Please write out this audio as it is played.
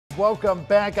Welcome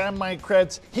back. I'm Mike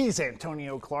Kretz. He's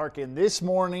Antonio Clark. And this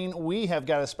morning we have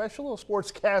got a special little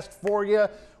sports cast for you.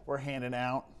 We're handing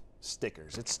out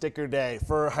stickers. It's sticker day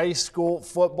for high school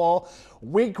football.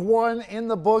 Week 1 in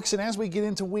the books. And as we get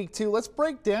into week 2, let's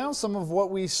break down some of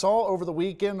what we saw over the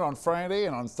weekend on Friday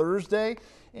and on Thursday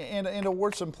and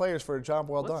award some players for a job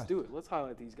well done. Let's do it. Let's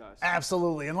highlight these guys.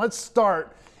 Absolutely. And let's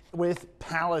start with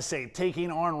Palisade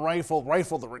taking on Rifle.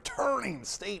 Rifle, the returning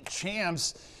state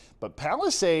champs. But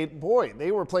Palisade, boy,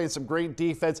 they were playing some great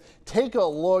defense. Take a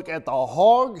look at the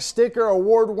Hog Sticker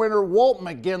Award winner, Walt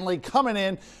McGinley, coming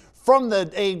in from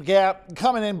the A gap,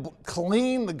 coming in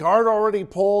clean. The guard already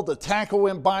pulled. The tackle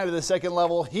went by to the second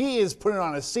level. He is putting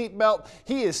on a seatbelt.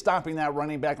 He is stopping that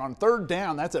running back on third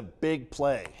down. That's a big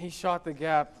play. He shot the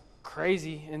gap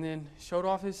crazy and then showed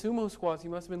off his sumo squats. He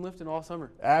must have been lifting all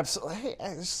summer. Absolutely.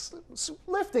 Hey,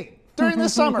 lifting during the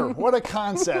summer. What a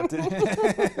concept.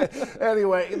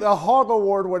 Anyway, the Hog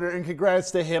Award winner, and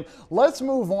congrats to him. Let's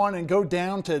move on and go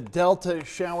down to Delta,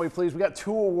 shall we please? We got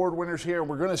 2 award winners here.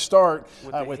 We're going to start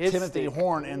with Timothy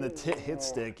Horn and the hit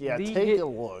stick. Yeah, take a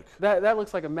look. That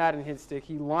looks like a Madden hit stick.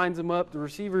 He lines them up. The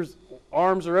receiver's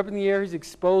arms are up in the air. He's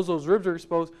exposed. Those ribs are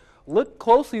exposed. Look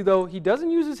closely, though. He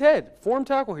doesn't use his head. Form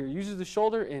tackle here. Uses the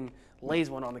shoulder and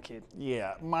lays one on the kid.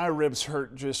 Yeah, my ribs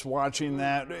hurt just watching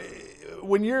that.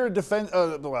 When you're a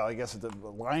well, I guess the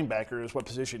linebacker is what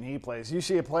position he plays. You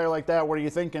see a player like that, what are you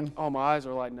thinking? Oh, my eyes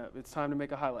are lighting up. It's time to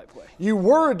make a highlight play. You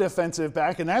were a defensive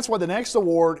back, and that's why the next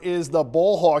award is the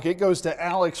Bullhawk. It goes to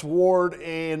Alex Ward,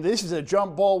 and this is a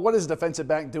jump ball. What is a defensive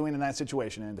back doing in that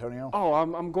situation, Antonio? Oh,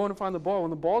 I'm going to find the ball.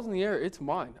 When the ball's in the air, it's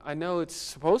mine. I know it's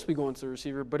supposed to be going to the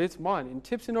receiver, but it's mine. And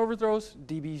tips and overthrows,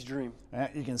 DB's dream.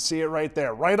 You can see it right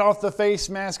there. Right off the face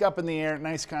mask, up in the air.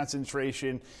 Nice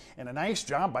concentration. And a nice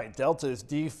job by Delta's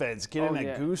defense, getting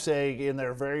a goose egg in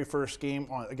their very first game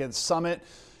against Summit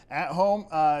at home.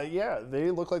 Yeah,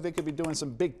 they look like they could be doing some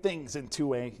big things in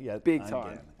 2A yet Big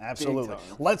time. Absolutely. Big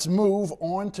time. Let's move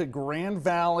on to Grand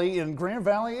Valley. And Grand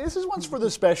Valley, this is one's for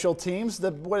the special teams.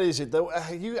 What is it?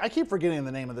 I keep forgetting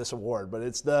the name of this award, but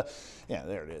it's there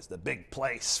it is, the Big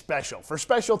Play Special for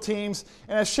special teams.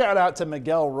 And a shout out to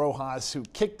Miguel Rojas, who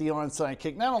kicked the onside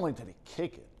kick. Not only did he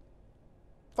kick it,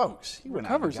 folks, he went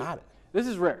out and got it. This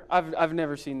is rare. I've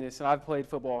never seen this, and I've played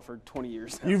football for 20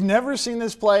 years now. You've never seen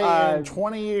this play in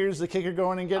 20 years, the kicker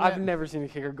going and getting it? I've never seen a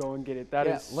kicker go and get it. That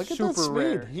is look at super that speed.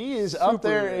 rare. He is up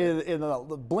there in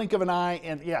the blink of an eye.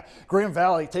 And, yeah, Grand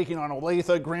Valley taking on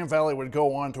Olathe. Grand Valley would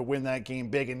go on to win that game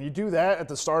big. And you do that at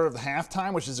the start of the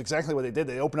halftime, which is exactly what they did.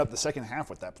 They opened up the second half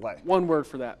with that play. One word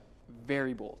for that,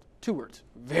 very bold. 2 words,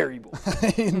 very bold.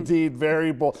 Indeed,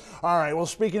 very bold. All right, well,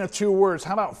 speaking of 2 words,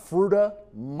 how about Fruta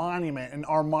Monument and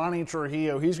Armani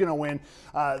Trujillo? He's going to win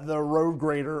the Road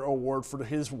Grader Award for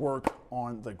his work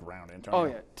on the ground. Antonio. Oh,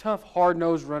 yeah. Tough,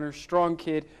 hard-nosed runner, strong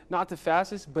kid. Not the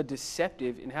fastest, but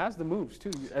deceptive, and has the moves,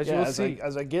 too, as you'll see.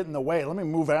 As I get in the way, let me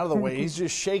move out of the way. He's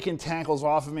just shaking tackles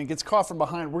off of me, gets caught from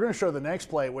behind. We're going to show the next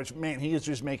play, which, man, he is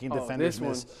just making defenders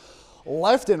miss.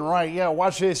 Left and right, yeah,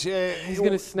 watch this. He's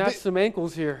going to snatch some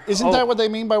ankles here. Isn't that what they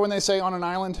mean by when they say on an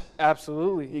island?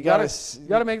 Absolutely. You got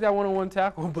to make that one-on-one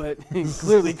tackle, but he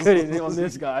clearly couldn't on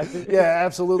this guy. Yeah,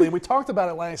 absolutely. We talked about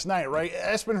it last night, right?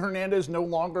 Espen Hernandez no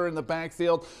longer in the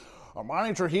backfield.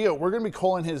 Armani Trujillo, we're going to be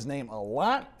calling his name a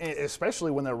lot, especially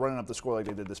when they're running up the score like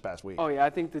they did this past week. Oh, yeah, I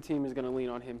think the team is going to lean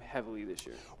on him heavily this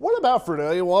year. What about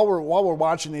Fruta? While we're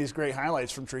watching these great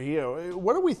highlights from Trujillo,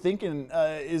 what are we thinking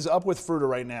is up with Fruta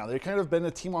right now? They've kind of been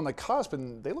a team on the cusp,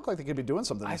 and they look like they could be doing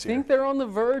something this year. I think they're on the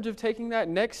verge of taking that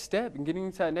next step and getting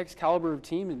into that next caliber of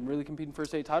team and really competing for a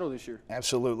state title this year.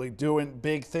 Absolutely, doing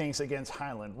big things against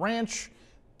Highland Ranch.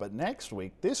 But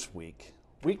this week,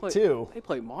 Week 2. They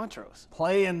play Montrose.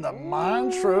 Playing the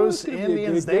Montrose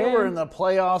Indians. They were in the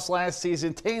playoffs last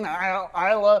season. Tane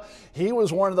Isla, he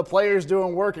was one of the players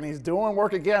doing work, and he's doing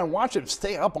work again. Watch him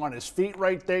stay up on his feet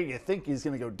right there. You think he's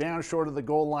going to go down short of the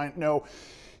goal line. No.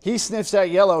 He sniffs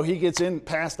that yellow. He gets in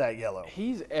past that yellow.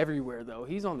 He's everywhere, though.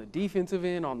 He's on the defensive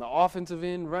end, on the offensive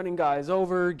end, running guys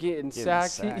over, getting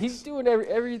sacks. He's doing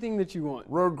everything that you want.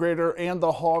 Road Grader and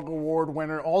the Hog Award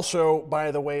winner. Also,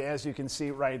 by the way, as you can see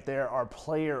right there, our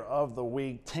player of the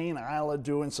week, Tane Isla,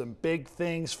 doing some big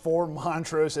things for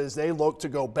Montrose as they look to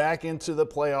go back into the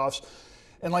playoffs.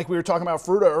 And like we were talking about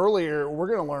Fruta earlier, we're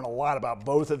going to learn a lot about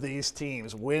both of these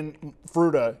teams when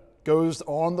Fruta goes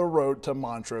on the road to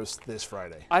Montrose this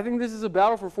Friday. I think this is a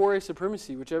battle for 4A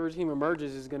supremacy. Whichever team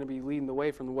emerges is going to be leading the way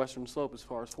from the Western Slope as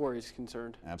far as 4A is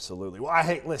concerned. Absolutely.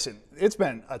 Well, listen, it's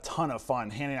been a ton of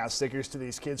fun handing out stickers to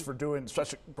these kids for doing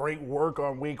such great work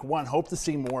on week 1. Hope to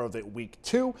see more of it week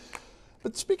 2.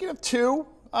 But speaking of 2,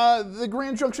 The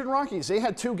Grand Junction Rockies, they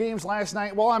had 2 games last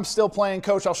night. While I'm still playing,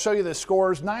 Coach, I'll show you the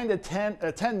scores.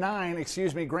 10-9,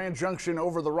 excuse me, Grand Junction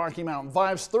over the Rocky Mountain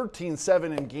Vibes.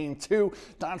 13-7 in Game 2.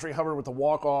 Dondre Hubbard with the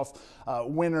walk-off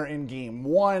winner in Game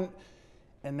 1.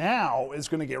 And now it's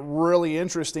going to get really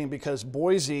interesting because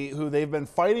Boise, who they've been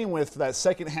fighting with that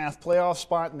second half playoff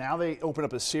spot, now they open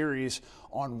up a series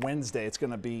on Wednesday. It's going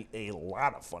to be a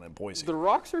lot of fun in Boise. The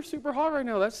Rocks are super hot right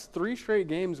now. That's 3 straight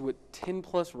games with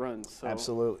 10-plus runs. So,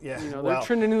 Absolutely, yeah. You know, they're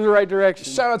trending in the right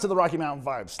direction. Shout out to the Rocky Mountain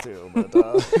Vibes, too.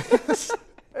 But,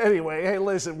 anyway, hey,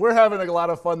 listen, we're having a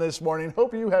lot of fun this morning.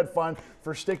 Hope you had fun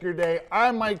for Sticker Day.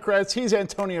 I'm Mike Kretz. He's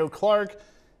Antonio Clark,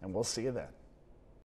 and we'll see you then.